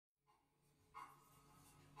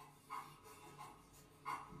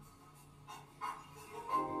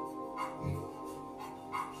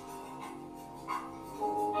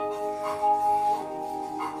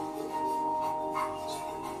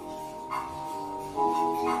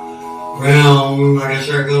Round like a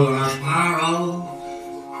circle and a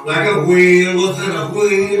spiral, like a wheel within a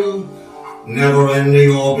wheel, never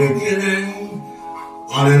ending or beginning,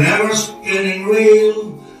 on an ever spinning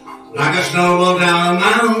reel, like a snowball down a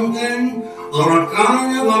mountain, or a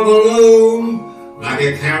carnival balloon, like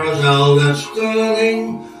a carousel that's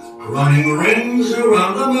turning, running rings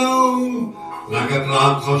around the moon, like a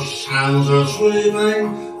clock whose hands are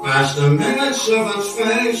sweeping past the minutes of its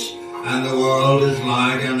face, and the world is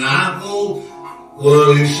like an apple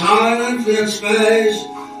whirling silently in space,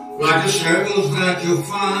 like the circles that you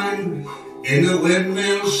find in the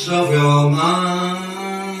windmills of your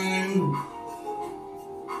mind.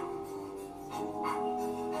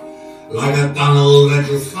 Like a tunnel that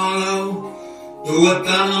you follow to a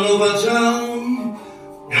tunnel of its own,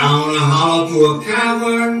 down a hollow to a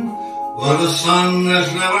cavern where the sun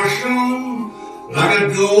has never shone, like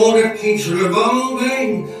a door that keeps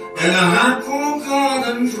revolving in a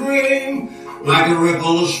half-forgotten dream, like the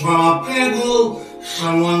ripples from a pebble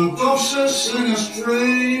someone tosses in a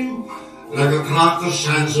stream, like a clock of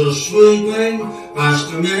senses sweeping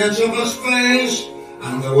past the minutes of a space,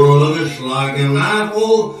 and the world is like an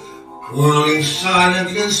apple whirling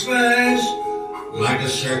silently in space, like the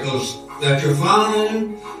circles that you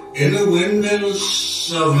find in the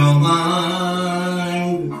windmills of your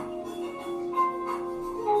mind.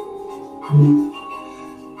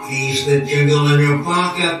 Keys that jingle in your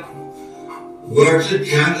pocket, words that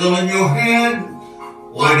jangle in your head.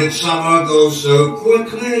 Why did summer go so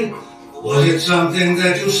quickly? Was it something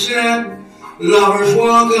that you said? Lovers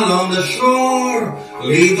walk along the shore,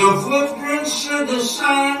 leave their footprints in the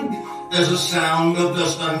sand. There's a sound of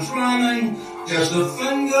distant drumming, just the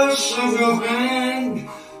fingers of your hand.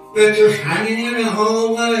 Pictures hanging in a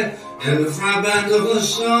hallway in the fragment of the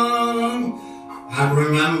sun. I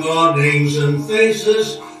remember names and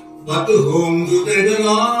faces, but to whom do they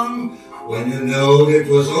belong? When you know it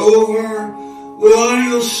was over, were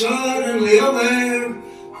you suddenly aware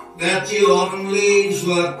that the autumn leaves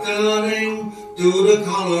were turning to the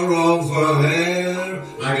color of her hair?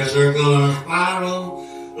 Like a circle and a spiral,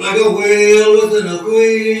 like a wheel within a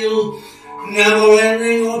wheel, never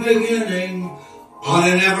ending or beginning, on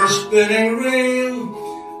an ever spinning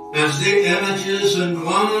reel, as the images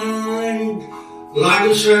unwind, like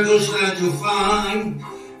the circles that you find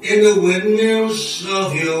in the windmills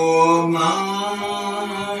of your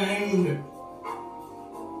mind.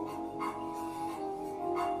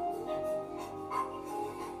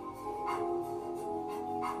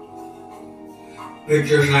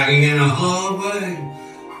 Pictures hanging in a hallway,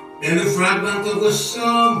 in the fragment of the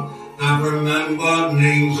song. I've remembered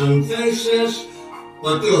names and faces,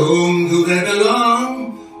 but to whom do they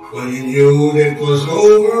belong? When you knew it was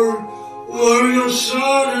over, were you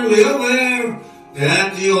suddenly aware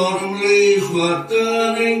that the autumn leaves were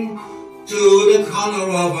turning to the color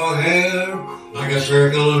of her hair? Like a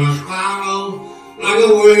circle and a spiral, like a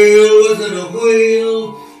wheel within a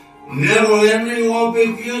wheel, never ending or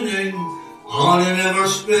beginning, on an ever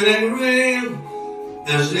spinning reel,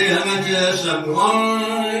 as the images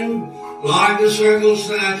unwind, like the circles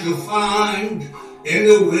that you find in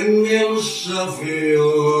the windmills of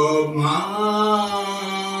your mind.